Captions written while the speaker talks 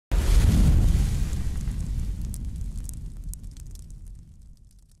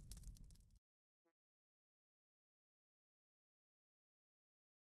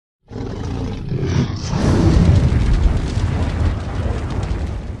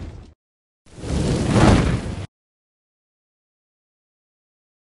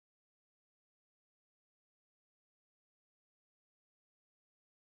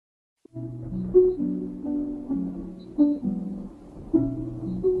Hey,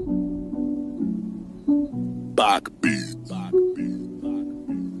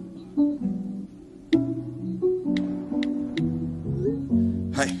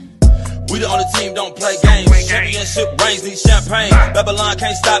 we the only team don't play games. Championship rings need champagne. Babylon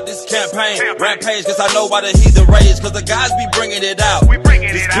can't stop this campaign. Rampage, cause I know why the heathen rage. Cause the guys be bringing it out.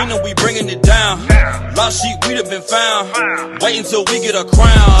 This kingdom we bringing it down. Lost sheep we'd have been found. Wait until we get a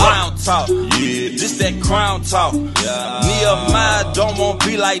crown. Crown talk, yeah, this that crown talk. Nehemiah don't want to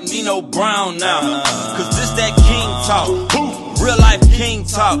be like Nino Brown now. Cause this that king talk. Real life king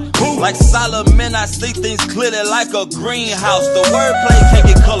talk. Like Solomon, I see things clearly like a greenhouse. The wordplay can't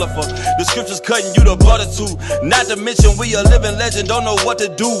get colorful. The scriptures cutting you the butter too. Not to mention we a living legend. Don't know what to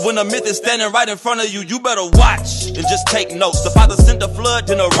do when a myth is standing right in front of you. You better watch and just take notes. The Father sent the flood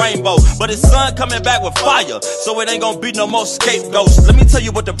and a rainbow, but his son coming back with fire. So it ain't gonna be no more scapegoats. Let me tell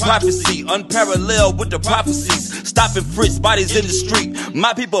you what the prophecy, unparalleled with the prophecies. Stopping Fritz, bodies in the street.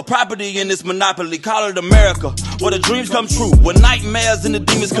 My people property in this monopoly. Call it America, where the dreams come true. When nightmares and the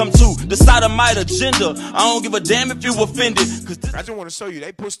demons come too. The sodomite agenda. I don't give a damn if you offended. I just want to show you,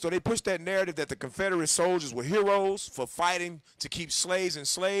 they pushed that narrative that the Confederate soldiers were heroes for fighting to keep slaves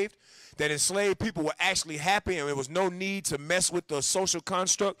enslaved. That enslaved people were actually happy and there was no need to mess with the social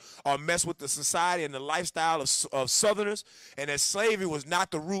construct or mess with the society and the lifestyle of Southerners. And that slavery was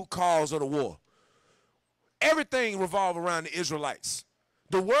not the root cause of the war. Everything revolved around the Israelites.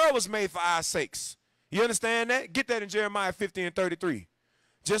 The world was made for our sakes. You understand that? Get that in Jeremiah 50 and 33.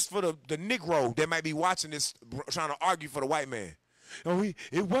 Just for the Negro that might be watching this, trying to argue for the white man. Oh,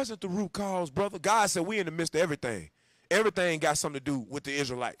 it wasn't the root cause, brother. God said we in the midst of everything. Everything got something to do with the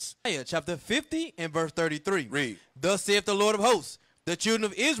Israelites. Isaiah chapter 50 and verse 33. Read. Thus saith the Lord of hosts, the children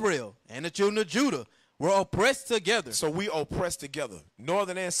of Israel and the children of Judah were oppressed together. So we oppressed together,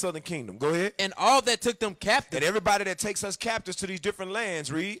 northern and southern kingdom. Go ahead. And all that took them captive. And everybody that takes us captives to these different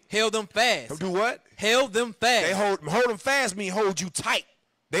lands, read. Held them fast. Do what? Held them fast. They hold them fast mean hold you tight.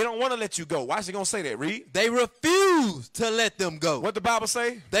 They don't want to let you go. Why is he going to say that? Read. They refused to let them go. What the Bible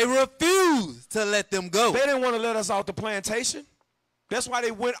say? They refused to let them go. They didn't want to let us off the plantation. That's why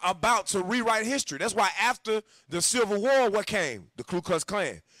they went about to rewrite history. That's why after the Civil War, what came? The Ku Klux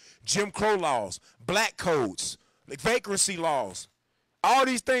Klan, Jim Crow laws, black codes, vacancy laws. All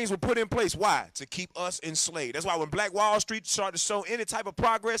these things were put in place. Why? To keep us enslaved. That's why when Black Wall Street started to show any type of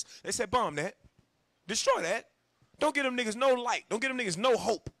progress, they said, bomb that. Destroy that. Don't give them niggas no light. Don't give them niggas no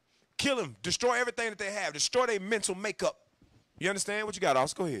hope. Kill them. Destroy everything that they have. Destroy their mental makeup. You understand? What you got,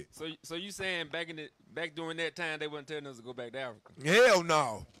 Oscar? Go ahead. So you saying back during that time they wasn't telling us to go back to Africa? Hell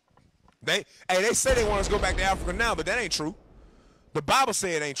no. They say they want us to go back to Africa now, but that ain't true. The Bible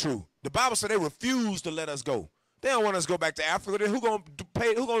said it ain't true. The Bible said they refuse to let us go. They don't want us to go back to Africa. Then who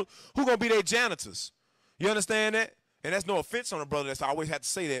gonna be their janitors? You understand that? And that's no offense on a brother. I always have to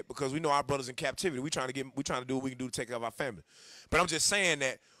say that because we know our brothers in captivity. We trying to do what we can do to take care of our family. But I'm just saying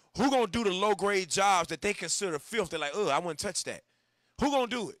that who gonna do the low grade jobs that they consider filth? They're like, I wouldn't touch that. Who gonna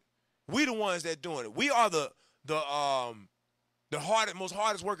do it? We the ones that doing it. We are the most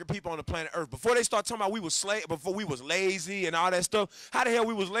hardest working people on the planet Earth. Before they start talking about we was before we was lazy and all that stuff, how the hell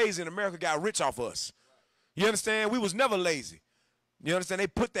we was lazy and America got rich off us? You understand? We was never lazy. You understand? They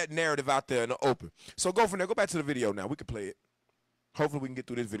put that narrative out there in the open. So go from there. Go back to the video now. We can play it. Hopefully we can get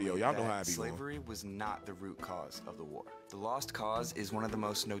through this video. Y'all know how I be going. Slavery was not the root cause of the war. The Lost Cause is one of the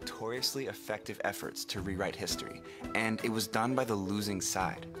most notoriously effective efforts to rewrite history, and it was done by the losing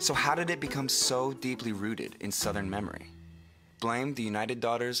side. So how did it become so deeply rooted in Southern memory? Blame the United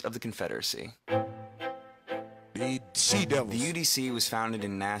Daughters of the Confederacy. The She-Devils. The UDC was founded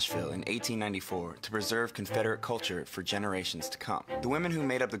in Nashville in 1894 to preserve Confederate culture for generations to come. The women who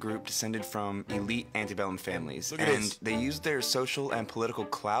made up the group descended from elite antebellum families, and they used their social and political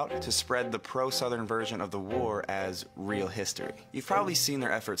clout to spread the pro-Southern version of the war as real history. You've probably seen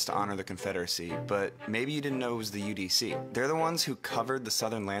their efforts to honor the Confederacy, but maybe you didn't know it was the UDC. They're the ones who covered the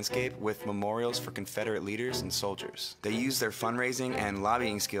Southern landscape with memorials for Confederate leaders and soldiers. They used their fundraising and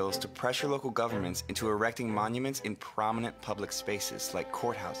lobbying skills to pressure local governments into erecting monuments in prominent public spaces like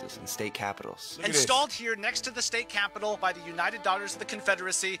courthouses and state capitals. Installed here next to the state capitol by the United Daughters of the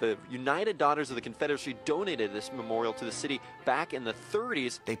Confederacy. The United Daughters of the Confederacy donated this memorial to the city back in the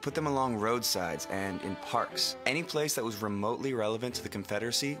 30s. They put them along roadsides and in parks. Any place that was remotely relevant to the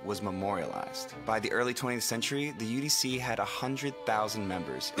Confederacy was memorialized. By the early 20th century, the UDC had 100,000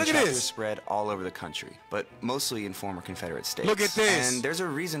 members and chapters spread all over the country, but mostly in former Confederate states. Look at this. And there's a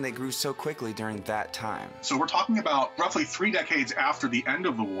reason they grew so quickly during that time. So we're talking talking about roughly 3 decades after the end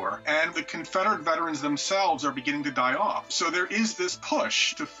of the war, and the Confederate veterans themselves are beginning to die off. So there is this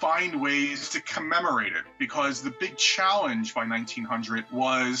push to find ways to commemorate it, because the big challenge by 1900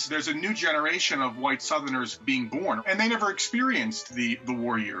 was there's a new generation of white Southerners being born, and they never experienced the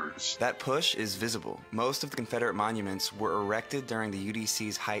war years. That push is visible. Most of the Confederate monuments were erected during the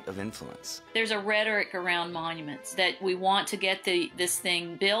UDC's height of influence. There's a rhetoric around monuments that we want to get this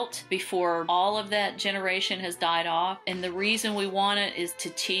thing built before all of that generation has died off, and the reason we want it is to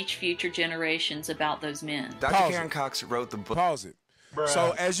teach future generations about those men. Dr. Karen Cox wrote the book. Pause it.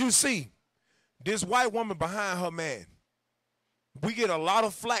 So as you see, this white woman behind her man, we get a lot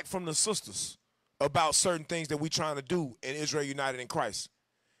of flack from the sisters about certain things that we're trying to do in Israel United in Christ.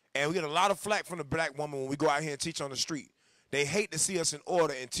 And we get a lot of flack from the black woman when we go out here and teach on the street. They hate to see us in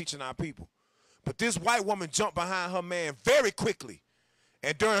order and teaching our people. But this white woman jumped behind her man very quickly.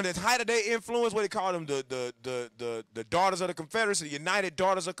 And during the height of their influence, what they call them, the daughters of the Confederacy, the United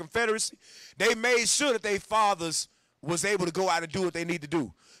Daughters of Confederacy, they made sure that their fathers was able to go out and do what they need to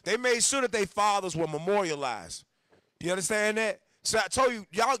do. They made sure that their fathers were memorialized. You understand that? So I told you,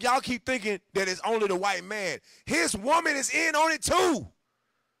 y'all keep thinking that it's only the white man. His woman is in on it too.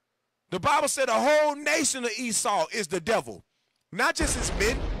 The Bible said the whole nation of Esau is the devil, not just his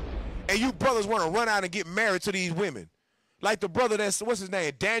men. And you brothers want to run out and get married to these women. Like the brother that's, what's his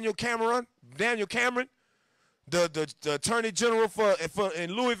name, Daniel Cameron, the attorney general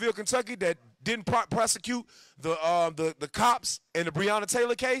in Louisville, Kentucky, that didn't prosecute the cops in the Breonna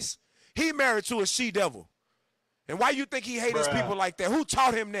Taylor case. He married to a she-devil. And why you think he hates his people like that? Who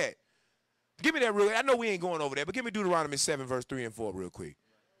taught him that? Give me that real quick. I know we ain't going over there, but give me Deuteronomy 7, verse 3 and 4 real quick.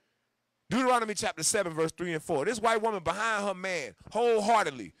 Deuteronomy chapter 7, verse 3 and 4. This white woman behind her man,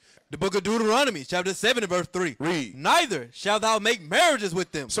 wholeheartedly. The book of Deuteronomy, chapter 7 and verse 3. Read. Neither shalt thou make marriages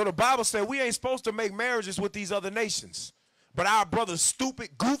with them. So the Bible said we ain't supposed to make marriages with these other nations. But our brothers, stupid,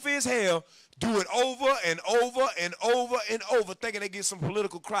 goofy as hell, do it over and over and over and over, thinking they get some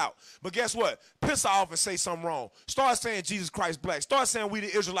political clout. But guess what? Piss off and say something wrong. Start saying Jesus Christ black. Start saying we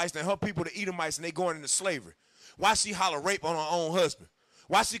the Israelites and her people the Edomites and they going into slavery. Why she holler rape on her own husband?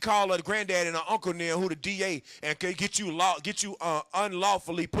 Why she call her granddad and her uncle near who the DA and can get you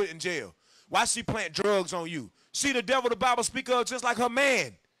unlawfully put in jail? Why she plant drugs on you? See the devil the Bible speak of just like her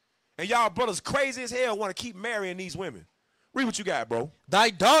man. And y'all brothers crazy as hell want to keep marrying these women. Read what you got, bro.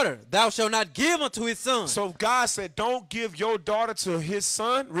 Thy daughter thou shalt not give unto his son. So God said don't give your daughter to his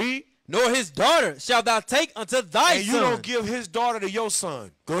son. Read. Nor his daughter shalt thou take unto thy son. And you don't give his daughter to your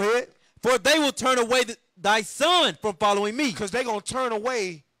son. Go ahead. For they will turn away thy son from following me. Because they're going to turn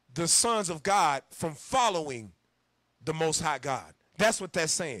away the sons of God from following the Most High God. That's what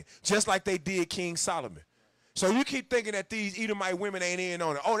that's saying. Just like they did King Solomon. So you keep thinking that these Edomite women ain't in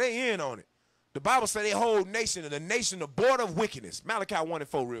on it. Oh, they in on it. The Bible said they whole nation and the nation, the border of wickedness. Malachi 1 and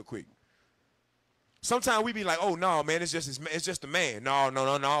 4 real quick. Sometimes we be like, oh, no, man, it's just a man.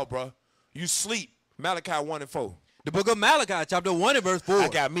 No, bro. You sleep. Malachi 1 and 4. The book of Malachi, chapter 1 and verse 4. I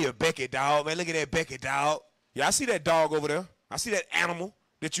got me a Beckett dog, man. Look at that Beckett dog. Yeah, I see that dog over there. I see that animal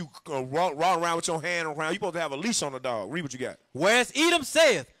that you run around with your hand around. You supposed to have a leash on the dog. Read what you got. Whereas Edom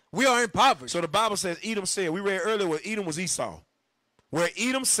saith, we are impoverished. So the Bible says Edom said, we read earlier where Edom was Esau. Where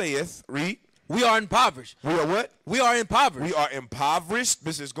Edom saith, read. We are impoverished. We are what? We are impoverished. We are impoverished.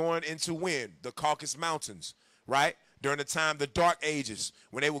 This is going into when? The Caucasus Mountains, right? During the time, the Dark Ages,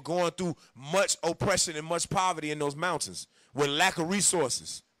 when they were going through much oppression and much poverty in those mountains with lack of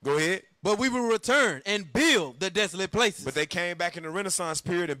resources. Go ahead. But we will return and build the desolate places. But they came back in the Renaissance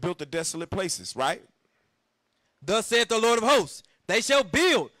period and built the desolate places, right? Thus saith the Lord of hosts, they shall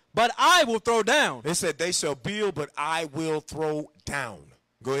build, but I will throw down. They said they shall build, but I will throw down.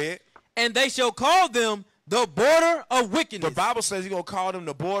 Go ahead. And they shall call them the border of wickedness. The Bible says he's going to call them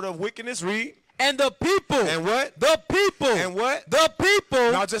the border of wickedness. Read. And the people. And what? The people. And what? The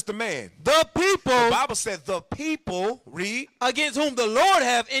people. Not just the man. The people. The Bible said the people, read. Against whom the Lord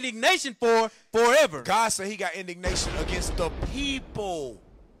have indignation for forever. God said he got indignation against the people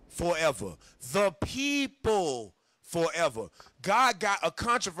forever. The people forever. God got a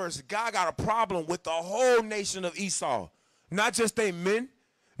controversy. God got a problem with the whole nation of Esau. Not just they men.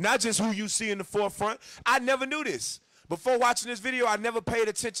 Not just who you see in the forefront. I never knew this. Before watching this video, I never paid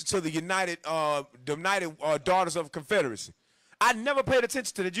attention to the United Daughters of Confederacy. I never paid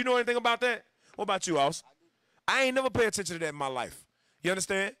attention to that. Did you know anything about that? What about you, Aus? I ain't never paid attention to that in my life. You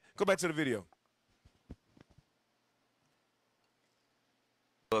understand? Go back to the video.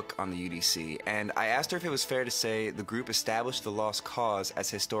 Book on the UDC, and I asked her if it was fair to say the group established the lost cause as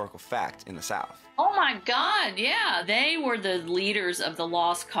historical fact in the South. Oh my God, yeah. They were the leaders of the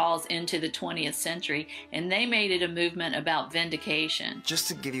lost cause into the 20th century, and they made it a movement about vindication. Just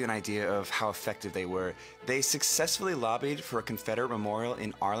to give you an idea of how effective they were, they successfully lobbied for a Confederate memorial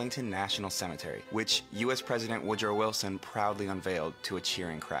in Arlington National Cemetery, which U.S. President Woodrow Wilson proudly unveiled to a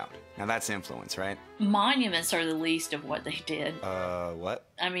cheering crowd. Now that's influence, right? Monuments are the least of what they did. What?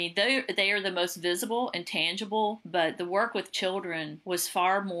 I mean, they are the most visible and tangible, but the work with children was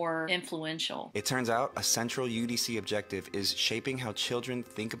far more influential. It turns out a central UDC objective is shaping how children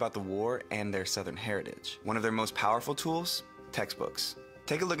think about the war and their Southern heritage. One of their most powerful tools? Textbooks.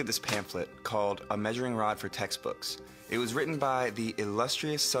 Take a look at this pamphlet called A Measuring Rod for Textbooks. It was written by the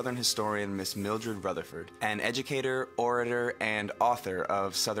illustrious Southern historian Miss Mildred Rutherford, an educator, orator, and author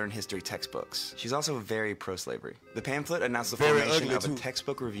of Southern history textbooks. She's also very pro-slavery. The pamphlet announced the formation of a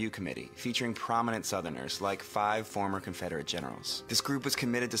textbook review committee featuring prominent Southerners like 5 former Confederate generals. This group was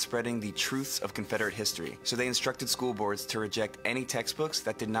committed to spreading the truths of Confederate history, so they instructed school boards to reject any textbooks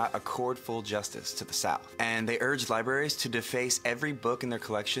that did not accord full justice to the South. And they urged libraries to deface every book in their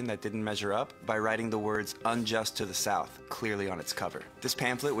collection that didn't measure up by writing the words "unjust to the South" clearly on its cover. This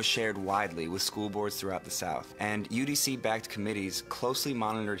pamphlet was shared widely with school boards throughout the South, and UDC-backed committees closely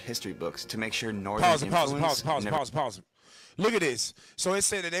monitored history books to make sure Northern influence... Pause. Look at this. So it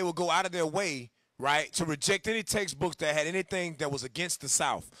said that they would go out of their way, right, to reject any textbooks that had anything that was against the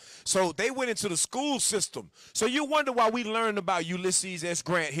South. So they went into the school system. So you wonder why we learned about Ulysses S.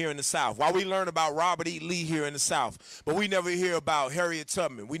 Grant here in the South, why we learned about Robert E. Lee here in the South, but we never hear about Harriet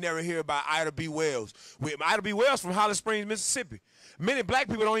Tubman. We never hear about Ida B. Wells. Ida B. Wells from Holly Springs, Mississippi. Many black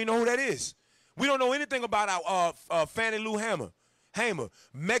people don't even know who that is. We don't know anything about our Fannie Lou Hamer,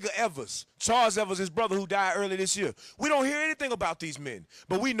 Medgar Evers, Charles Evers, his brother who died early this year. We don't hear anything about these men,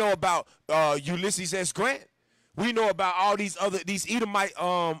 but we know about Ulysses S. Grant. We know about all these Edomite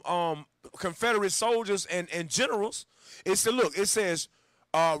Confederate soldiers and generals. It said, look, it says,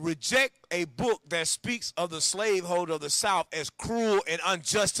 reject a book that speaks of the slaveholder of the South as cruel and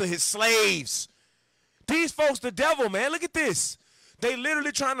unjust to his slaves. These folks, the devil, man, look at this. They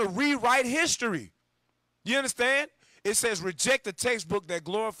literally trying to rewrite history. You understand? It says, reject a textbook that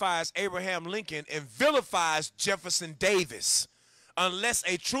glorifies Abraham Lincoln and vilifies Jefferson Davis, unless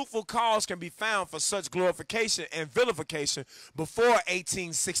a truthful cause can be found for such glorification and vilification before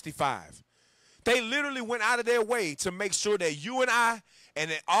 1865. They literally went out of their way to make sure that you and I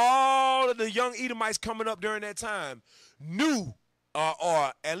and that all of the young Edomites coming up during that time knew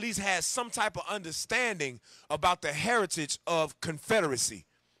or at least had some type of understanding about the heritage of Confederacy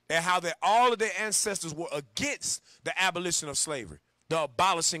and how that all of their ancestors were against the abolition of slavery, the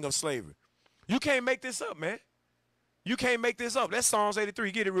abolishing of slavery. You can't make this up, man. You can't make this up. That's Psalms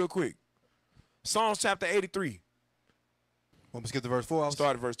 83. Get it real quick. Psalms chapter 83. Want me to skip to verse 4?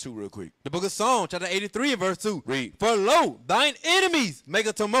 Start at verse 2 real quick. The book of Psalms, chapter 83 and verse 2. Read. For lo, thine enemies make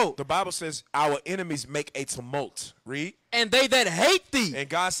a tumult. The Bible says our enemies make a tumult. Read. And they that hate thee. And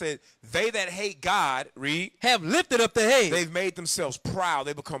God said, they that hate God, read, have lifted up the head. They've made themselves proud.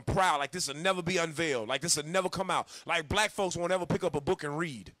 They become proud. Like this will never be unveiled. Like this will never come out. Like black folks won't ever pick up a book and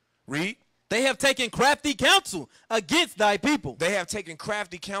read. Read. They have taken crafty counsel against thy people. They have taken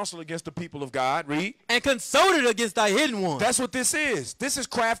crafty counsel against the people of God. Read. And consulted against thy hidden ones. That's what this is. This is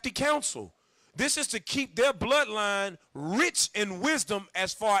crafty counsel. This is to keep their bloodline rich in wisdom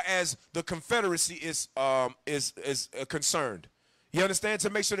as far as the Confederacy is concerned. You understand? To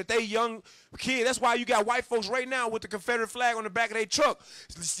make sure that they young kid, that's why you got white folks right now with the Confederate flag on the back of their truck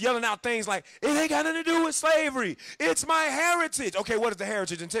yelling out things like, it ain't got nothing to do with slavery. It's my heritage. Okay, what does the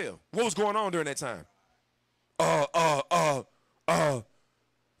heritage entail? What was going on during that time?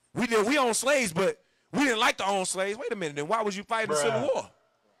 We own slaves, but we didn't like to own slaves. Wait a minute, then why was you fighting the Civil War?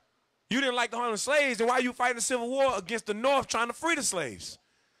 You didn't like to own slaves, then why are you fighting the Civil War against the North trying to free the slaves?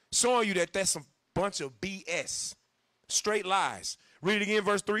 Showing you that that's some bunch of BS. Straight lies. Read it again,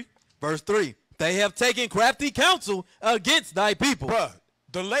 verse 3. Verse 3. They have taken crafty counsel against thy people. Bruh,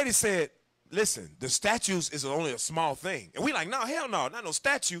 the lady said, listen, the statues is only a small thing. And we like, no, hell no, not no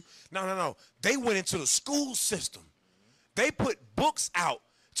statue. No. They went into the school system. They put books out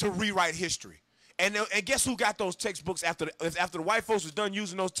to rewrite history. And guess who got those textbooks after the white folks was done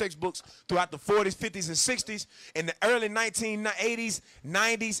using those textbooks throughout the 40s, 50s, and 60s? In the early 1980s,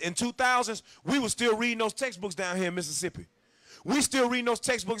 90s, and 2000s, we were still reading those textbooks down here in Mississippi. We still reading those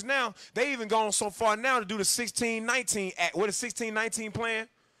textbooks now. They even gone so far now to do the 1619 Act. What is 1619 plan?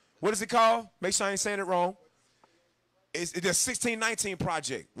 What is it called? Make sure I ain't saying it wrong. It's the 1619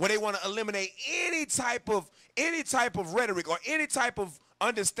 project, where they want to eliminate any type of rhetoric or any type of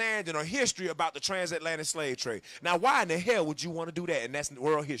understanding or history about the transatlantic slave trade. Now, why in the hell would you want to do that? And that's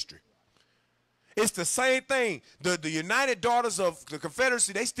world history. It's the same thing. The United Daughters of the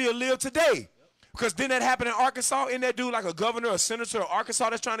Confederacy, they still live today. Because didn't that happen in Arkansas? Isn't that dude like a governor or senator of Arkansas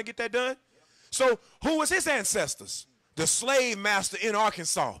that's trying to get that done? So who was his ancestors? The slave master in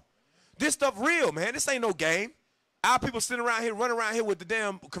Arkansas. This stuff real, man. This ain't no game. Our people sitting around here, running around here with the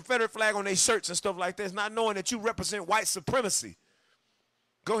damn Confederate flag on their shirts and stuff like this, not knowing that you represent white supremacy.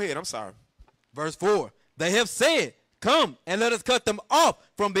 Go ahead, I'm sorry. Verse 4, they have said, come and let us cut them off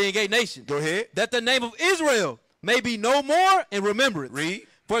from being a nation. Go ahead. That the name of Israel may be no more in remembrance. Read.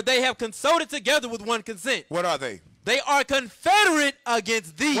 For they have consulted together with one consent. What are they? They are confederate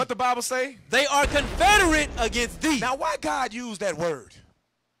against thee. What the Bible say? They are confederate against thee. Now, why God use that word?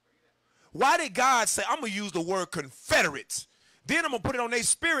 Why did God say, I'm going to use the word confederates? Then I'm going to put it on their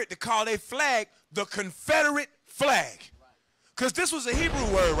spirit to call their flag the Confederate flag. Because this was a Hebrew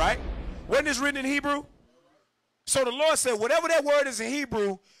word, right? Wasn't this written in Hebrew? So the Lord said, whatever that word is in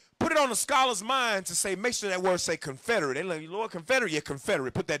Hebrew, put it on the scholar's mind to say, make sure that word say Confederate. They like, Lord, Confederate? Yeah,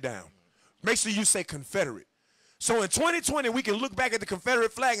 Confederate. Put that down. Make sure you say Confederate. So in 2020, we can look back at the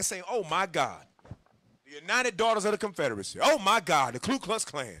Confederate flag and say, oh, my God, the United Daughters of the Confederacy. Oh, my God, the Ku Klux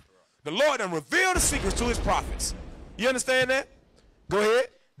Klan. The Lord done revealed the secrets to his prophets. You understand that? Go ahead.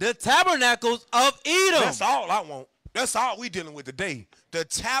 The tabernacles of Edom. That's all I want. That's all we dealing with today. The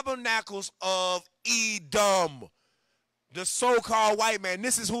tabernacles of Edom. The so-called white man.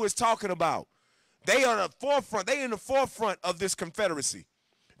 This is who it's talking about. They are the forefront. They in the forefront of this confederacy.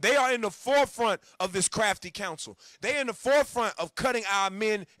 They are in the forefront of this crafty council. They in the forefront of cutting our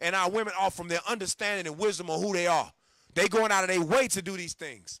men and our women off from their understanding and wisdom of who they are. They going out of their way to do these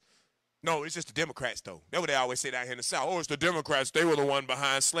things. No, it's just the Democrats, though. That's what they always say down here in the South. Oh, it's the Democrats. They were the one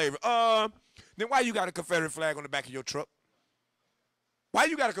behind slavery. Then why you got a Confederate flag on the back of your truck? Why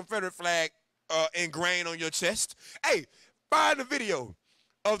you got a Confederate flag ingrained on your chest? Hey, find the video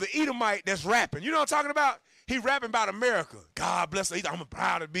of the Edomite that's rapping. You know what I'm talking about? He rapping about America. God bless her. I'm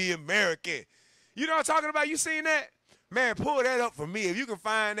proud to be American. You know what I'm talking about? You seen that? Man, pull that up for me. If you can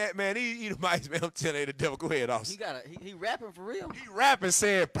find that, man, these Edomites, man, I'm telling you the devil. Go ahead, Austin. He rapping for real? He rapping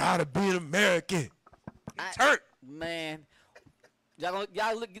saying, proud to be an American. Hurt. Man. Y'all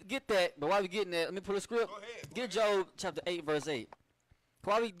get that, but while we getting that, let me pull a script. Go ahead. Get Job chapter 8, verse 8.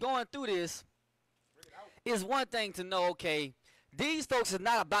 While we going through this, it's one thing to know, okay, these folks are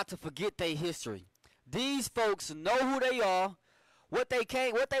not about to forget their history. These folks know who they are, what their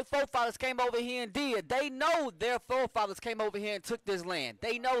forefathers came over here and did. They know their forefathers came over here and took this land.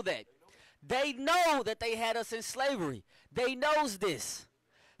 They know that. They know that they had us in slavery. They knows this.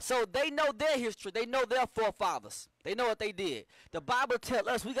 So they know their history. They know their forefathers. They know what they did. The Bible tells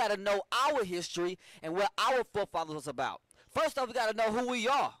us we got to know our history and what our forefathers was about. First off, we got to know who we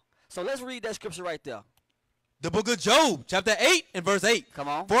are. So let's read that scripture right there. The book of Job, chapter 8 and verse 8. Come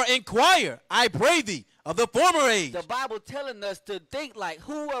on. For inquire, I pray thee, of the former age. The Bible telling us to think like,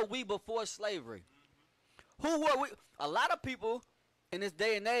 who were we before slavery? Who were we? A lot of people in this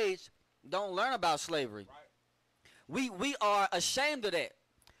day and age don't learn about slavery. We are ashamed of that.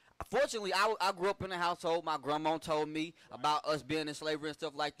 Fortunately, I grew up in a household. My grandma told me about us being in slavery and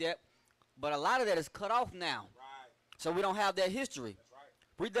stuff like that. But a lot of that is cut off now. So we don't have that history.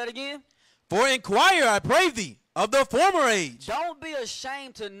 Read that again. For inquire, I pray thee, of the former age. Don't be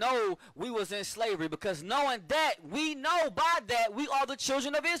ashamed to know we was in slavery, because knowing that, we know by that we are the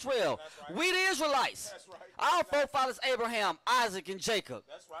children of Israel. Right. We the Israelites. That's right. Our forefathers Abraham, Isaac, and Jacob.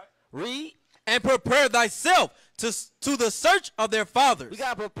 That's right. Read. And prepare thyself to the search of their fathers. We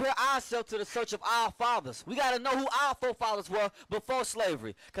got to prepare ourselves to the search of our fathers. We got to know who our forefathers were before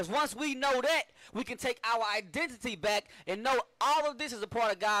slavery. Because once we know that, we can take our identity back and know all of this is a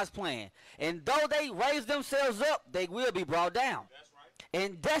part of God's plan. And though they raise themselves up, they will be brought down. That's right.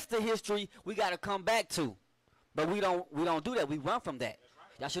 And that's the history we got to come back to. But we don't do that. We run from that.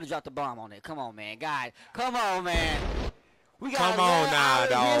 Right. Y'all should have dropped the bomb on it. Come on, man. God, come on, man. We gotta come on now,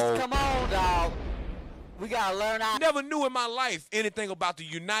 dog. Come on, dog. We gotta learn our. Never knew in my life anything about the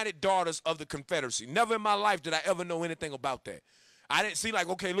United Daughters of the Confederacy. Never in my life did I ever know anything about that. I didn't see like,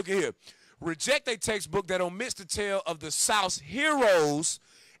 okay, look at here. Reject a textbook that omits the tale of the South's heroes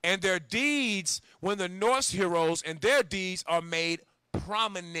and their deeds when the North's heroes and their deeds are made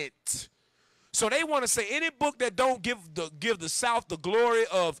prominent. So they want to say any book that don't give the South the glory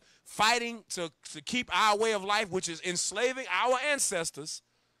of fighting to keep our way of life, which is enslaving our ancestors.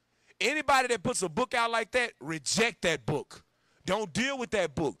 Anybody that puts a book out like that, reject that book. Don't deal with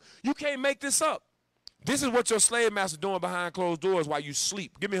that book. You can't make this up. This is what your slave master doing behind closed doors while you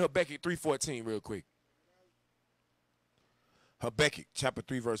sleep. Give me Habakkuk 3:14 real quick. Habakkuk chapter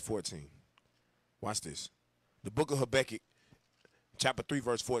 3 verse 14. Watch this. The book of Habakkuk chapter 3,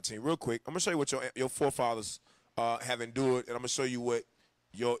 verse 14. Real quick, I'm going to show you what your forefathers have endured, and I'm going to show you what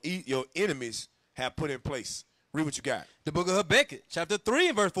your enemies have put in place. Read what you got. The book of Habakkuk, chapter 3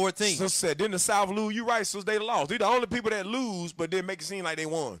 and verse 14. So said, didn't the South lose? You right, so they lost. They're the only people that lose, but then make it seem like they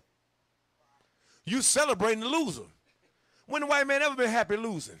won. You celebrating the loser. When the white man ever been happy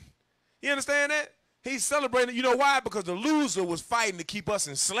losing? You understand that? He's celebrating. You know why? Because the loser was fighting to keep us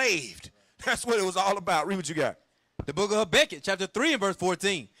enslaved. That's what it was all about. Read what you got. The book of Habakkuk, chapter 3 and verse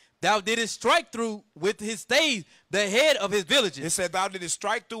 14. Thou didst strike through with his staves the head of his villages. It said, thou didst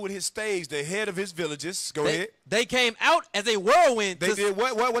strike through with his staves the head of his villages. Go ahead. They came out as a whirlwind. They did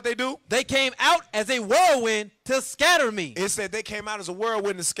what they do? They came out as a whirlwind to scatter me. It said they came out as a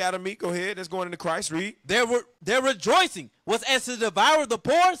whirlwind to scatter me. Go ahead. That's going into Christ. Read. Their rejoicing was as to devour the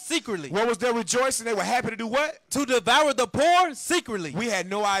poor secretly. What was their rejoicing? They were happy to do what? To devour the poor secretly. We had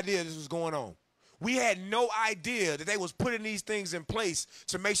no idea this was going on. We had no idea that they was putting these things in place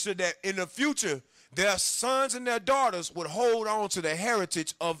to make sure that in the future, their sons and their daughters would hold on to the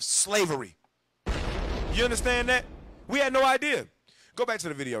heritage of slavery. You understand that? We had no idea. Go back to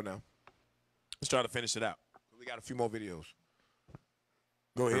the video now. Let's try to finish it out. We got a few more videos.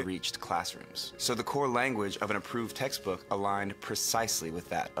 Go ahead. Reached classrooms. So the core language of an approved textbook aligned precisely with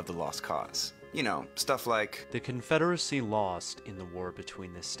that of the lost cause. You know, stuff like, the Confederacy lost in the war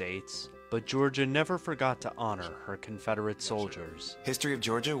between the states, but Georgia never forgot to honor her Confederate soldiers. History of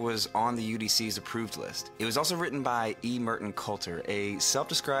Georgia was on the UDC's approved list. It was also written by E. Merton Coulter, a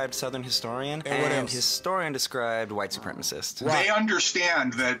self-described Southern historian and historian-described white supremacist. They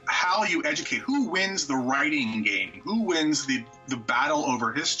understand that how you educate, who wins the writing game, who wins the battle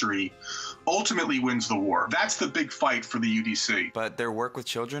over history, ultimately wins the war. That's the big fight for the UDC. But their work with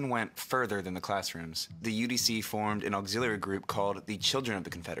children went further than the classrooms. The UDC formed an auxiliary group called the Children of the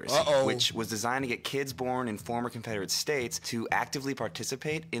Confederacy, which was designed to get kids born in former Confederate states to actively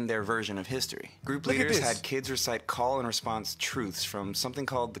participate in their version of history. Group leaders had kids recite call and response truths from something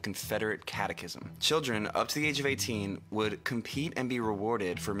called the Confederate Catechism. Children up to the age of 18 would compete and be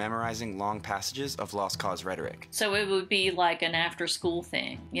rewarded for memorizing long passages of lost cause rhetoric. So it would be like an after-school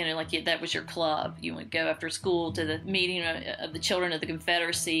thing, you know, like that was your club. You would go after school to the meeting of the Children of the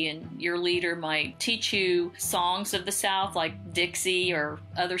Confederacy, and your leader might teach you songs of the South like Dixie or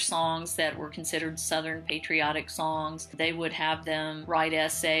other songs that were considered Southern patriotic songs. They would have them write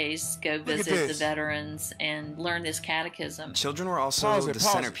essays, go visit the veterans, and learn this catechism. Children were also the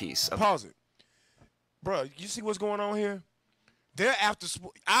centerpiece of... Pause it. Bro, you see what's going on here?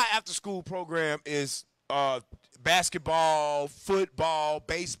 Our after-school program is basketball, football,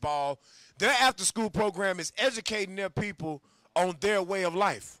 baseball. Their after-school program is educating their people on their way of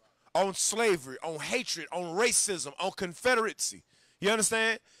life, on slavery, on hatred, on racism, on Confederacy. You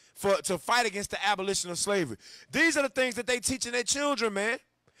understand? To fight against the abolition of slavery. These are the things that they teaching their children, man.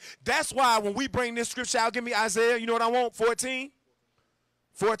 That's why when we bring this scripture out, give me Isaiah, you know what I want?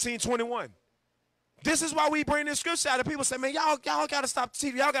 14:21. This is why we bring this scripture out. And people say, man, y'all got to stop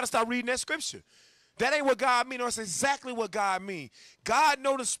TV. Y'all got to stop reading that scripture. That ain't what God mean. No, it's exactly what God mean. God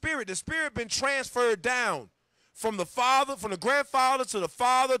know the Spirit. The Spirit been transferred down from the father, from the grandfather to the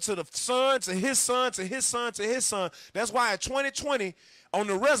father, to the son, to his son, to his son, to his son. That's why in 2020, on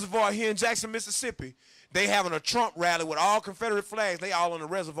the reservoir here in Jackson, Mississippi, they having a Trump rally with all Confederate flags. They all on the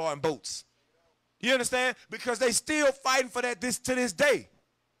reservoir in boats. You understand? Because they still fighting for that to this day.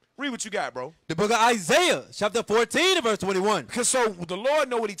 Read what you got, bro. The book of Isaiah, chapter 14 and verse 21. Because so the Lord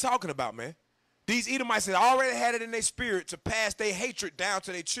know what he's talking about, man. These Edomites had already had it in their spirit to pass their hatred down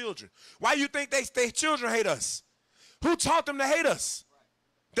to their children. Why you think their children hate us? Who taught them to hate us?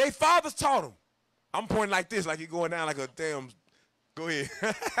 Their fathers taught them. I'm pointing like this, like you're going down like a damn... Go ahead.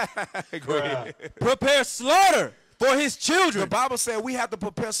 Go ahead. Prepare slaughter for his children. The Bible said we have to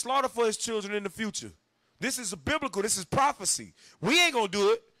prepare slaughter for his children in the future. This is biblical. This is prophecy. We ain't going to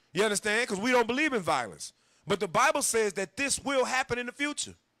do it, you understand, because we don't believe in violence. But the Bible says that this will happen in the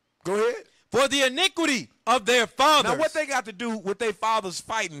future. Go ahead. For the iniquity of their fathers. Now, what they got to do with their fathers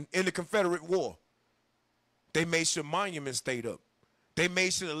fighting in the Confederate War? They made sure monuments stayed up. They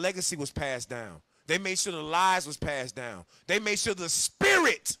made sure the legacy was passed down. They made sure the lies was passed down. They made sure the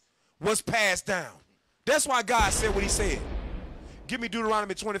spirit was passed down. That's why God said what he said. Give me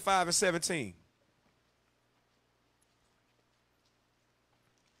Deuteronomy 25 and 17.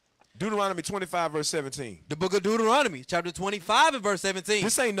 Deuteronomy 25, verse 17. The book of Deuteronomy, chapter 25 and verse 17.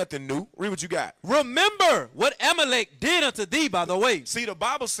 This ain't nothing new. Read what you got. Remember what Amalek did unto thee by the way. See, the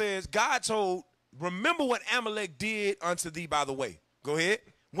Bible says God told, remember what Amalek did unto thee by the way. Go ahead.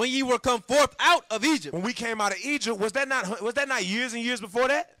 When ye were come forth out of Egypt. When we came out of Egypt, was that not years and years before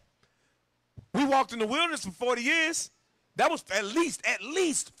that? We walked in the wilderness for 40 years. That was at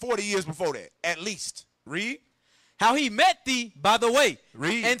least 40 years before that. At least. Read. How he met thee by the way.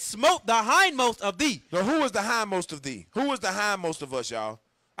 Read. And smote the hindmost of thee. Now, who was the hindmost of thee? Who was the hindmost of us, y'all?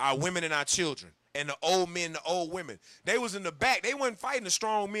 Our women and our children. And the old men, the old women. They was in the back. They wasn't fighting the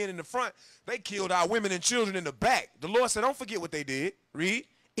strong men in the front. They killed our women and children in the back. The Lord said, don't forget what they did. Read.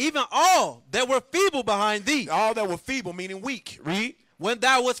 Even all that were feeble behind thee. All that were feeble, meaning weak. Read. When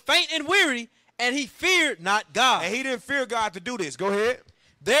thou wast faint and weary, and he feared not God. And he didn't fear God to do this. Go ahead.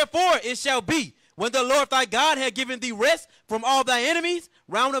 Therefore it shall be, when the Lord thy God hath given thee rest from all thy enemies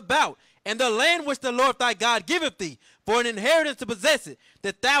round about, and the land which the Lord thy God giveth thee for an inheritance to possess it,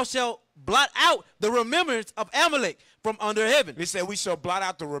 that thou shalt blot out the remembrance of Amalek from under heaven. He said we shall blot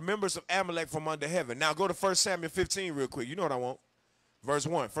out the remembrance of Amalek from under heaven. Now go to 1 Samuel 15 real quick. You know what I want. Verse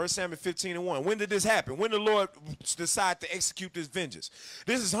 1. 1 Samuel 15 and 1. When did this happen? When did the Lord decide to execute this vengeance?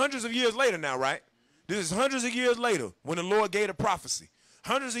 This is hundreds of years later now, right? This is hundreds of years later when the Lord gave a prophecy.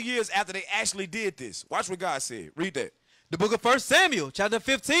 Hundreds of years after they actually did this. Watch what God said. Read that. The book of 1 Samuel, chapter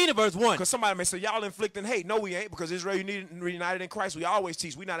 15 and verse 1. Because somebody may say, y'all inflicting hate. No, we ain't, because Israel united in Christ. We always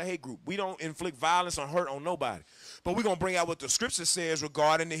teach. We're not a hate group. We don't inflict violence or hurt on nobody. But we're going to bring out what the scripture says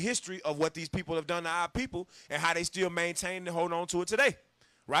regarding the history of what these people have done to our people and how they still maintain and hold on to it today.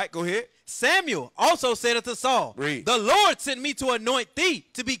 Right? Go ahead. Samuel also said unto Saul, Read. The Lord sent me to anoint thee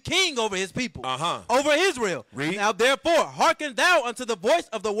to be king over his people, over Israel. Read. Now therefore, hearken thou unto the voice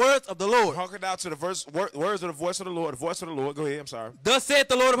of the words of the Lord. Hearken thou to the words of the voice of the Lord. The voice of the Lord. Go ahead. I'm sorry. Thus saith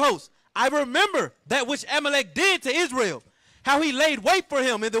the Lord of hosts, I remember that which Amalek did to Israel, how he laid wait for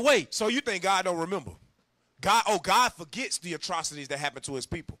him in the way. So you think God don't remember? God forgets the atrocities that happened to his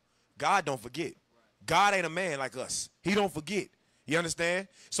people. God don't forget. God ain't a man like us. He don't forget. You understand?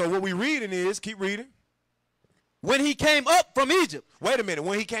 So what we reading is, keep reading. When he came up from Egypt. Wait a minute.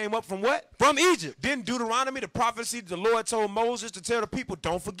 When he came up from what? From Egypt. Didn't Deuteronomy, the prophecy the Lord told Moses to tell the people,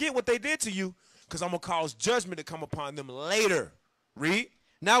 don't forget what they did to you, because I'm going to cause judgment to come upon them later. Read.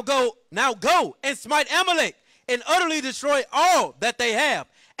 Now go and smite Amalek and utterly destroy all that they have,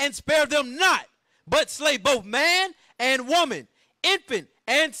 and spare them not, but slay both man and woman, infant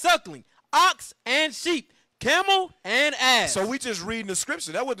and suckling, ox and sheep, camel and ass. So we just reading the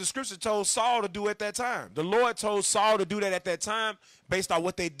scripture. That's what the scripture told Saul to do at that time. The Lord told Saul to do that at that time based on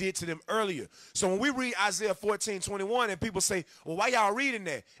what they did to them earlier. So when we read Isaiah 14:21 and people say, well, why y'all reading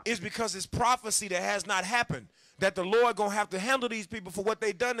that? It's because it's prophecy that has not happened, that the Lord going to have to handle these people for what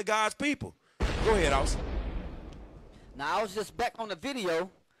they done to God's people. Go ahead, Austin. Now, I was just back on the video.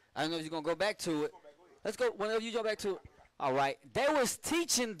 I don't know if you're going to go back to it. Let's go. Whenever you go back to it. All right. They was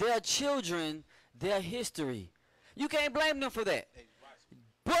teaching their children their history. You can't blame them for that.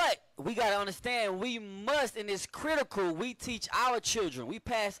 But we got to understand, we must, and it's critical, we teach our children. We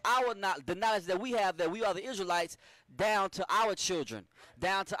pass the knowledge that we have, that we are the Israelites, down to our children,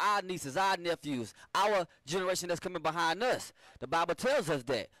 down to our nieces, our nephews, our generation that's coming behind us. The Bible tells us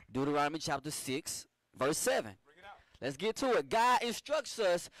that. Deuteronomy chapter 6, verse 7. Let's get to it. God instructs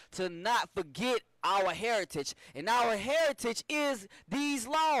us to not forget our heritage. And our heritage is these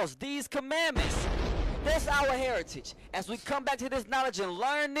laws, these commandments. That's our heritage. As we come back to this knowledge and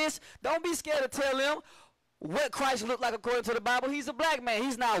learn this, don't be scared to tell them what Christ looked like according to the Bible. He's a black man.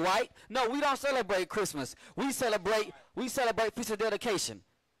 He's not white. No, we don't celebrate Christmas. We celebrate Feast of Dedication.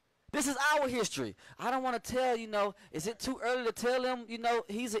 This is our history. I don't want to tell, is it too early to tell him,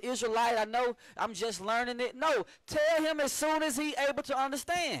 he's an Israelite? I know I'm just learning it. No, tell him as soon as he's able to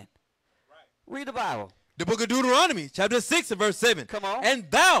understand. Right. Read the Bible. The book of Deuteronomy, chapter 6 and verse 7. Come on.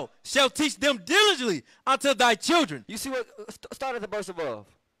 And thou shalt teach them diligently unto thy children. You see what started the verse above?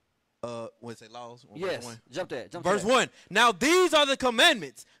 What say laws? Yes. Jump there. Verse 1. Now these are the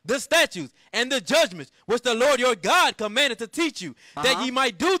commandments, the statutes, and the judgments which the Lord your God commanded to teach you, that ye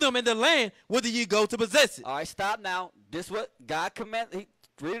might do them in the land whither ye go to possess it. All right, stop now. This what God commanded.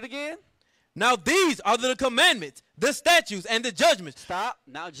 Read it again. Now these are the commandments, the statutes, and the judgments. Stop.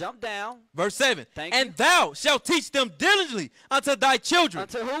 Now jump down. Verse 7. Thank and you. thou shalt teach them diligently unto thy children.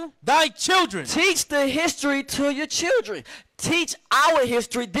 Unto who? Thy children. Teach the history to your children. Teach our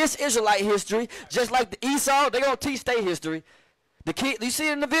history, this Israelite history, just like the Esau, they're going to teach their history. The kid, you see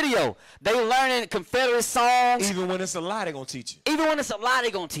it in the video. They learning Confederate songs. Even when it's a lie, they're going to teach it. Even when it's a lie,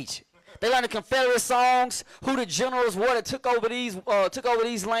 they're going to teach it. They learn the Confederate songs, who the generals were that took over these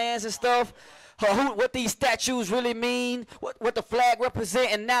lands and stuff, what these statues really mean, what the flag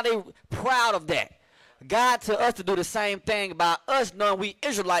represent, and now they're proud of that. God to us to do the same thing about us knowing we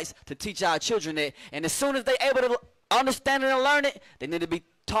Israelites to teach our children that. And as soon as they're able to understand it and learn it, they need to be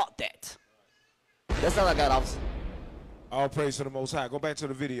taught that. That's all I got, officer. All praise to the Most High. Go back to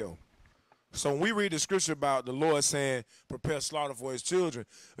the video. So when we read the scripture about the Lord saying, prepare slaughter for his children,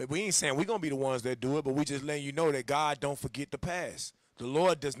 we ain't saying we're going to be the ones that do it, but we just letting you know that God don't forget the past. The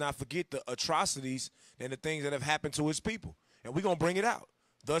Lord does not forget the atrocities and the things that have happened to his people. And we're going to bring it out.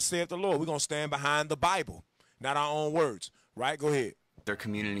 Thus saith the Lord. We're going to stand behind the Bible, not our own words. Right? Go ahead. Their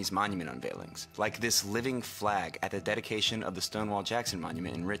community's monument unveilings, like this living flag at the dedication of the Stonewall Jackson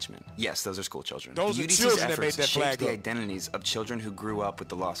Monument in Richmond. Yes, those are school children. Those the are UDC's children that made efforts that flag shaped the up. identities of children who grew up with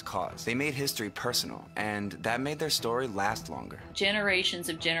the lost cause. They made history personal, and that made their story last longer. Generations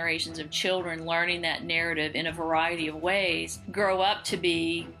of children learning that narrative in a variety of ways grow up to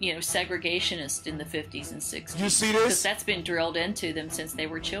be, segregationist in the 50s and 60s. You see this? Because that's been drilled into them since they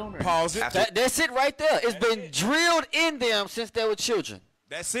were children. Pause it. That's it right there. It's been drilled in them since they were children.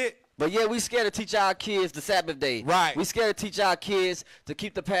 That's it. But yeah, we scared to teach our kids the Sabbath day. Right. We scared to teach our kids to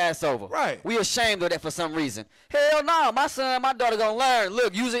keep the Passover. Right. We ashamed of that for some reason. Hell no, my son, my daughter gonna learn.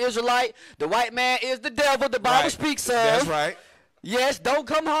 Look, you's an Israelite. The white man is the devil. The Bible speaks of. That's right. Yes, don't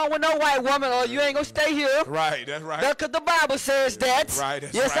come home with no white woman or you ain't gonna stay here. Right, that's right. Because the Bible says that. Right,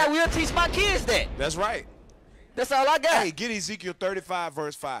 that's yes, right. I will teach my kids that. That's right. That's all I got. Hey, get Ezekiel 35,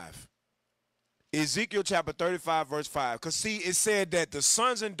 verse 5. Ezekiel chapter 35, verse 5. Because, see, it said that the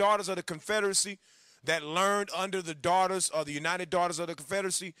sons and daughters of the Confederacy that learned under the daughters or the United Daughters of the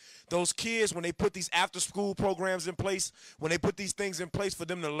Confederacy, those kids, when they put these after-school programs in place, when they put these things in place for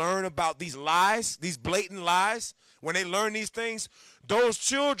them to learn about these lies, these blatant lies, when they learn these things, those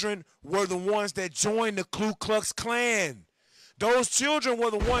children were the ones that joined the Ku Klux Klan. Those children were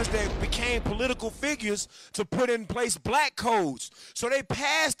the ones that became political figures to put in place black codes. So they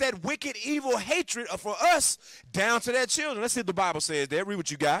passed that wicked, evil hatred for us down to their children. Let's see what the Bible says there. Read what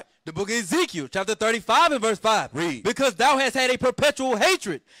you got. The book of Ezekiel, chapter 35 and verse 5. Read. Because thou hast had a perpetual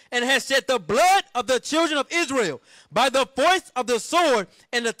hatred and hast shed the blood of the children of Israel by the force of the sword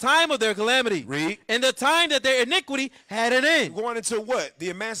in the time of their calamity. Read. In the time that their iniquity had an end. Going into what? The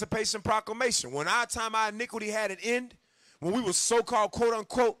Emancipation Proclamation. When our time, our iniquity had an end, when we were so-called,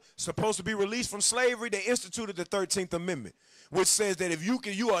 quote-unquote, supposed to be released from slavery, they instituted the 13th Amendment, which says that if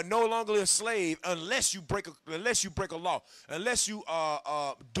you are no longer a slave unless you break a law, unless you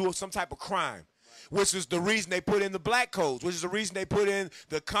do some type of crime, which is the reason they put in the black codes, which is the reason they put in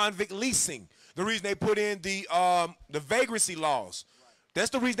the convict leasing, the reason they put in the vagrancy laws. That's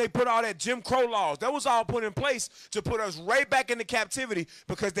the reason they put all that Jim Crow laws. That was all put in place to put us right back into captivity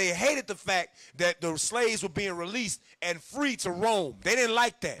because they hated the fact that the slaves were being released and free to roam. They didn't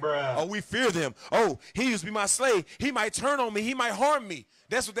like that. Bruh. Oh, we fear them. Oh, he used to be my slave. He might turn on me. He might harm me.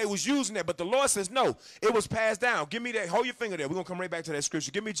 That's what they was using that. But the Lord says, no, it was passed down. Give me that. Hold your finger there. We're going to come right back to that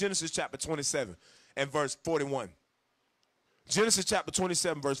scripture. Give me Genesis chapter 27 and verse 41. Genesis chapter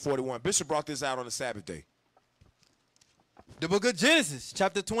 27, verse 41. Bishop brought this out on the Sabbath day. The book of Genesis,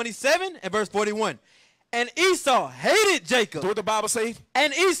 chapter 27 and verse 41. And Esau hated Jacob. Do what the Bible say?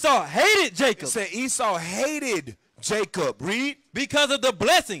 And Esau hated Jacob. It said Esau hated Jacob. Read. Because of the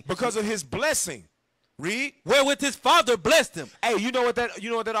blessing. Because of his blessing. Read. Wherewith his father blessed him. Hey, you know what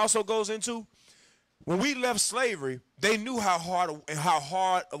that also goes into? When we left slavery, they knew how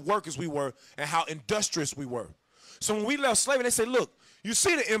hard workers we were and how industrious we were. So when we left slavery, they said, look, you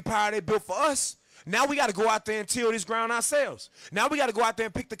see the empire they built for us? Now we got to go out there and till this ground ourselves. Now we got to go out there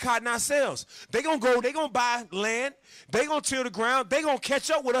and pick the cotton ourselves. They're going to buy land. They're going to till the ground. They're going to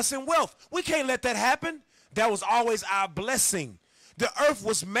catch up with us in wealth. We can't let that happen. That was always our blessing. The earth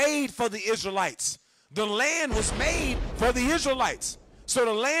was made for the Israelites. The land was made for the Israelites. So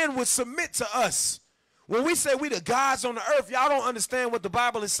the land would submit to us. When we say we the gods on the earth, y'all don't understand what the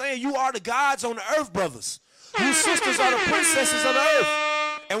Bible is saying. You are the gods on the earth, brothers. You sisters are the princesses of the earth.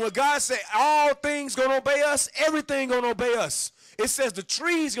 And when God said all things gonna obey us, everything gonna obey us. It says the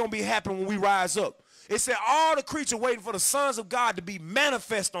trees gonna be happy when we rise up. It said all the creatures waiting for the sons of God to be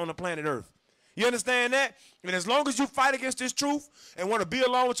manifest on the planet earth. You understand that? And as long as you fight against this truth and want to be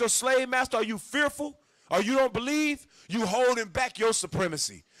alone with your slave master, are you fearful or you don't believe, you holding back your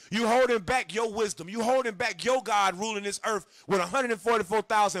supremacy. You holding back your wisdom. You holding back your God ruling this earth with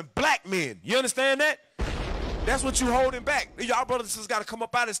 144,000 black men. You understand that? That's what you holding back. Y'all brothers and sisters got to come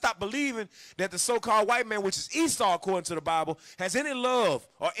up out and stop believing that the so-called white man, which is Esau according to the Bible, has any love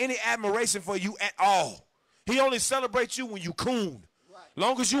or any admiration for you at all. He only celebrates you when you coon.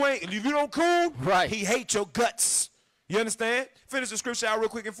 Long as you ain't, if you don't coon, he hates your guts. You understand? Finish the scripture out real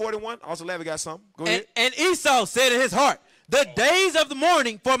quick in 41. Also, Levy got something. Go ahead. And Esau said in his heart, the days of the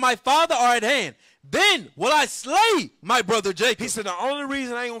morning for my father are at hand. Then will I slay my brother Jacob. He said, the only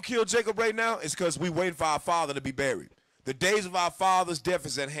reason I ain't going to kill Jacob right now is because we waiting for our father to be buried. The days of our father's death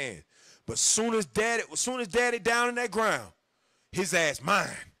is at hand. But soon as daddy down in that ground, his ass mine.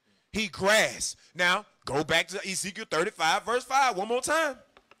 He grass. Now, go back to Ezekiel 35, verse 5, one more time.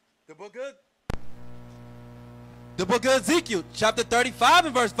 The book of Ezekiel, chapter 35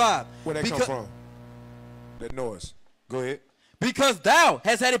 and verse 5. Where that come from? That noise. Go ahead. Because thou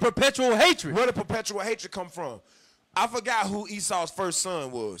hast had a perpetual hatred. Where did perpetual hatred come from? I forgot who Esau's first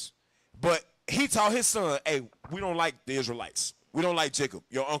son was, but he taught his son, hey, we don't like the Israelites. We don't like Jacob,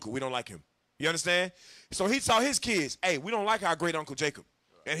 your uncle. We don't like him. You understand? So he taught his kids, hey, we don't like our great uncle Jacob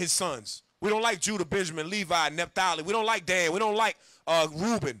and his sons. We don't like Judah, Benjamin, Levi, Naphtali. We don't like Dan. We don't like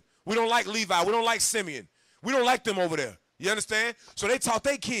Reuben. We don't like Levi. We don't like Simeon. We don't like them over there. You understand? So they taught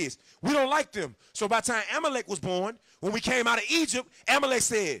their kids, we don't like them. So by the time Amalek was born, when we came out of Egypt, Amalek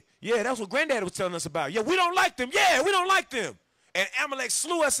said, yeah, that's what Granddad was telling us about. Yeah, we don't like them. Yeah, we don't like them. And Amalek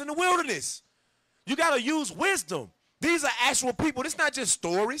slew us in the wilderness. You got to use wisdom. These are actual people. This is not just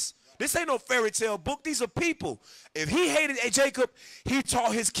stories. This ain't no fairy tale book. These are people. If he hated Jacob, he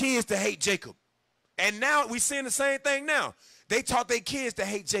taught his kids to hate Jacob. And now we seeing the same thing now. They taught their kids to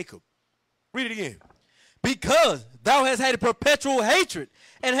hate Jacob. Read it again. Because thou hast had a perpetual hatred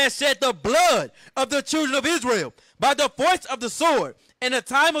and hast shed the blood of the children of Israel by the force of the sword in the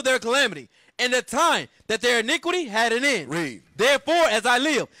time of their calamity, and the time that their iniquity had an end. Read. Therefore, as I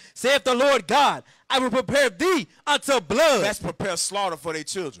live, saith the Lord God, I will prepare thee unto blood. That's prepare slaughter for their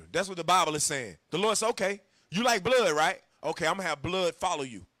children. That's what the Bible is saying. The Lord said, okay, you like blood, right? Okay, I'm going to have blood follow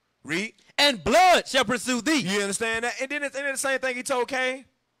you. Read. And blood shall pursue thee. You understand that? And then it's the same thing he told Cain.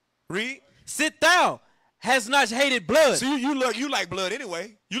 Read. Sit thou, has not hated blood. So you like blood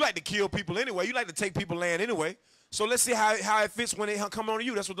anyway. You like to kill people anyway. You like to take people's land anyway. So let's see how it fits when it come on to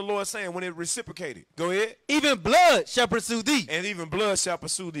you. That's what the Lord is saying, when it reciprocated. Go ahead. Even blood shall pursue thee. And even blood shall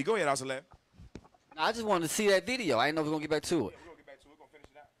pursue thee. Go ahead, Enslaved. I just wanted to see that video. I didn't know if we're going to get back to it. Yeah, we're going to get back to it. We're going to finish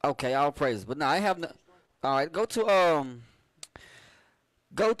it out. Okay, all praises. But no, I have no. All right, go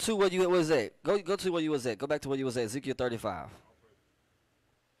to where you was at. Go to where you was at. Go back to where you was at. Ezekiel 35.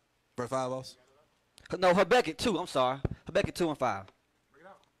 Verse 5 also? No, Habakkuk 2. I'm sorry. Habakkuk 2 and 5.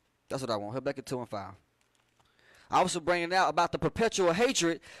 That's what I want. Habakkuk 2 and 5. I also bringing out about the perpetual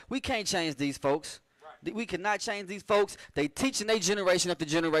hatred. We can't change these folks. Right. We cannot change these folks. They teaching their generation after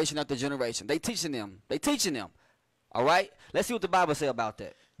generation after generation. They teaching them. They teaching them. All right? Let's see what the Bible say about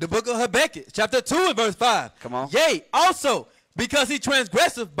that. The book of Habakkuk, chapter 2 and verse 5. Come on. Yea, also, because he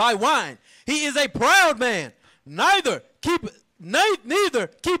transgresseth by wine, he is a proud man, neither keepeth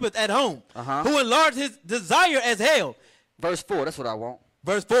at home, who enlarged his desire as hell. Verse 4, that's what I want.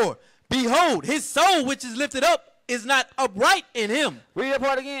 Verse 4, behold, his soul which is lifted up is not upright in him. Read that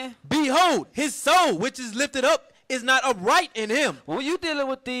part again. Behold, his soul which is lifted up is not upright in him. When you dealing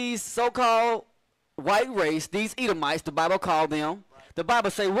with these so-called white race, these Edomites, the Bible called them, the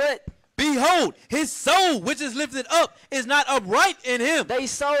Bible say what? Behold, his soul which is lifted up is not upright in him. They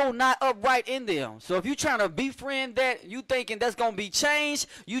soul not upright in them. So if you trying to befriend that, you thinking that's going to be changed,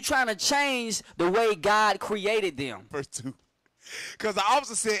 you trying to change the way God created them. Verse 2. Because the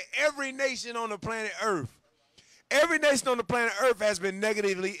officer said every nation on the planet Earth, every nation on the planet Earth has been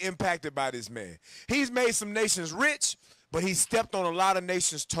negatively impacted by this man. He's made some nations rich, but he stepped on a lot of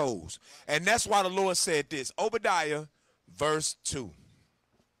nations' toes. And that's why the Lord said this. Obadiah, verse 2.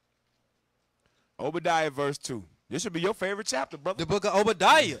 Obadiah, verse 2. This should be your favorite chapter, brother. The book of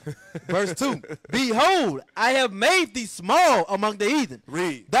Obadiah, verse 2. Behold, I have made thee small among the heathen.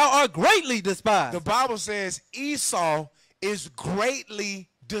 Read. Thou art greatly despised. The Bible says Esau is greatly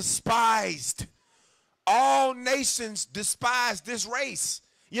despised. All nations despise this race.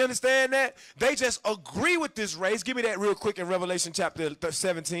 You understand that? They just agree with this race. Give me that real quick in Revelation chapter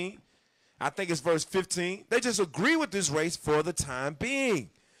 17. I think it's verse 15. They just agree with this race for the time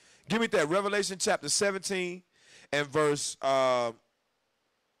being. Give me that. Revelation chapter 17 and verse,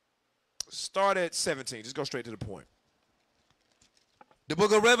 start at 17. Just go straight to the point. The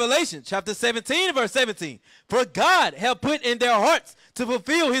book of Revelation, chapter 17 and verse 17. For God hath put in their hearts to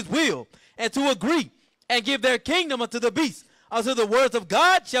fulfill his will and to agree and give their kingdom unto the beast, until the words of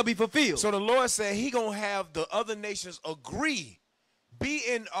God shall be fulfilled. So the Lord said he going to have the other nations agree, be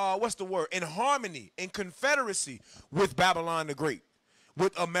in, what's the word, in harmony, in confederacy with Babylon the Great,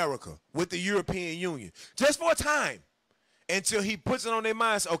 with America, with the European Union, just for a time, until he puts it on their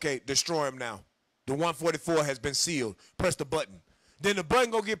minds, okay, destroy them now. The 144 has been sealed. Press the button. Then the button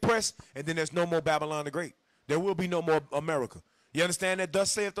go get pressed, and then there's no more Babylon the Great. There will be no more America. You understand that?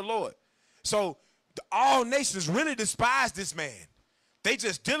 Thus saith the Lord. So all nations really despise this man. They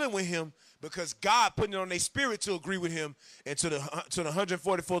just dealing with him because God putting it on their spirit to agree with him, and to the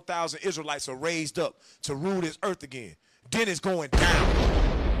 144,000 Israelites are raised up to rule this earth again. Then it's going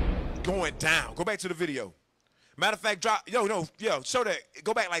down. Going down. Go back to the video. Matter of fact, drop, yo, show that.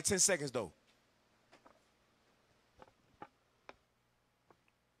 Go back like 10 seconds, though.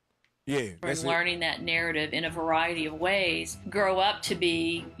 Yeah, and learning that narrative in a variety of ways, grow up to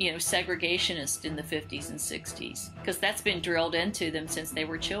be, segregationist in the 50s and 60s, because that's been drilled into them since they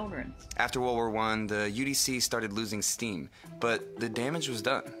were children. After World War I, the UDC started losing steam, but the damage was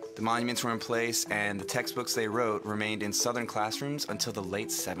done. The monuments were in place, and the textbooks they wrote remained in Southern classrooms until the late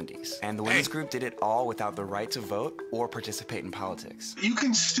 70s. And the women's group did it all without the right to vote or participate in politics. You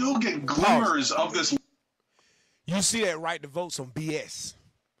can still get glimmers of this. You see that right to vote some BS.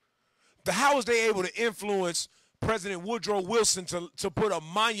 How was they able to influence President Woodrow Wilson to put a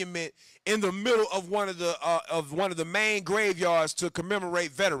monument in the middle of one of the main graveyards to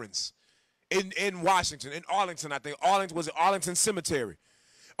commemorate veterans in Washington, in Arlington, I think. Arlington Cemetery.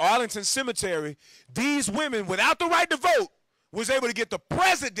 Arlington Cemetery, these women, without the right to vote, was able to get the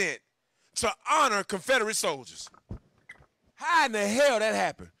president to honor Confederate soldiers. How in the hell that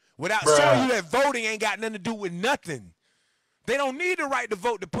happened? Without showing you that voting ain't got nothing to do with nothing. They don't need the right to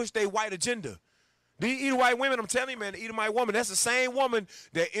vote to push their white agenda. The Edomite women, I'm telling you, man, the Edomite woman, that's the same woman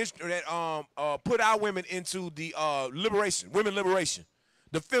that put our women into the women liberation,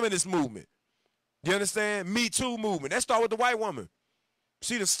 the feminist movement. You understand? Me Too movement. That started with the white woman.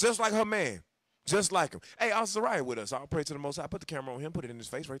 She just like her man, just like him. Hey, Officer Zariah with us. I'll pray to the Most High. Put the camera on him. Put it in his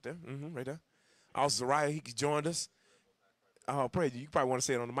face right there. Right there. Officer Zariah, he joined us. I'll pray. You probably want to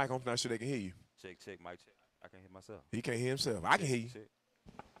say it on the mic. I'm not sure they can hear you. Check, mic check. I can't hear myself. He can't hear himself. I can hear you.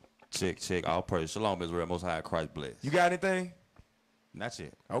 Check. All praise. Shalom, Israel. Most High, Christ bless. You got anything? Not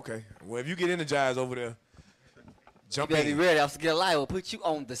yet. Okay. Well, if you get energized over there, jump in. You better be ready. I'll get live. We'll put you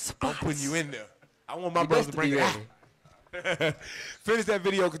on the spot. I'm putting you in there. I want my brothers to bring it out. Finish that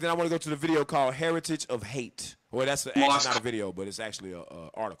video, because then I want to go to the video called Heritage of Hate. Well, that's actually not a video, but it's actually an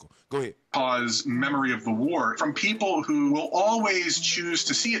article. Go ahead. Cause memory of the war from people who will always choose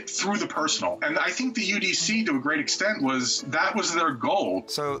to see it through the personal. And I think the UDC, to a great extent, that was their goal.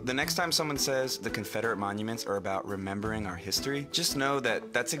 So the next time someone says the Confederate monuments are about remembering our history, just know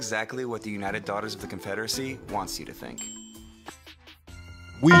that that's exactly what the United Daughters of the Confederacy wants you to think.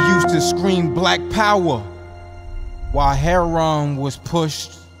 We used to scream Black Power while heroin was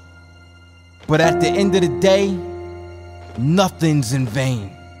pushed. But at the end of the day, nothing's in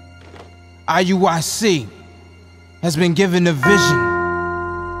vain. IUIC has been given a vision.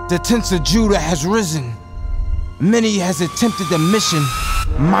 The tents of Judah has risen. Many has attempted the mission.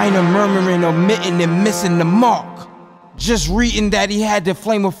 Minor murmuring, omitting, and missing the mark. Just reading that he had the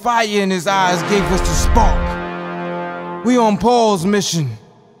flame of fire in his eyes gave us the spark. We on Paul's mission.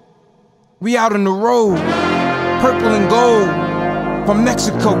 We out on the road, purple and gold. From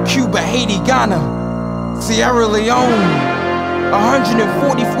Mexico, Cuba, Haiti, Ghana, Sierra Leone.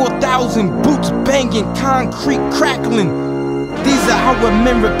 144,000 boots banging, concrete crackling. These are how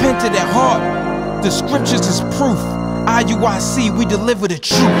men repented at heart. The scriptures is proof. IUIC, we deliver the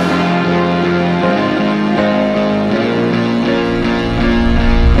truth.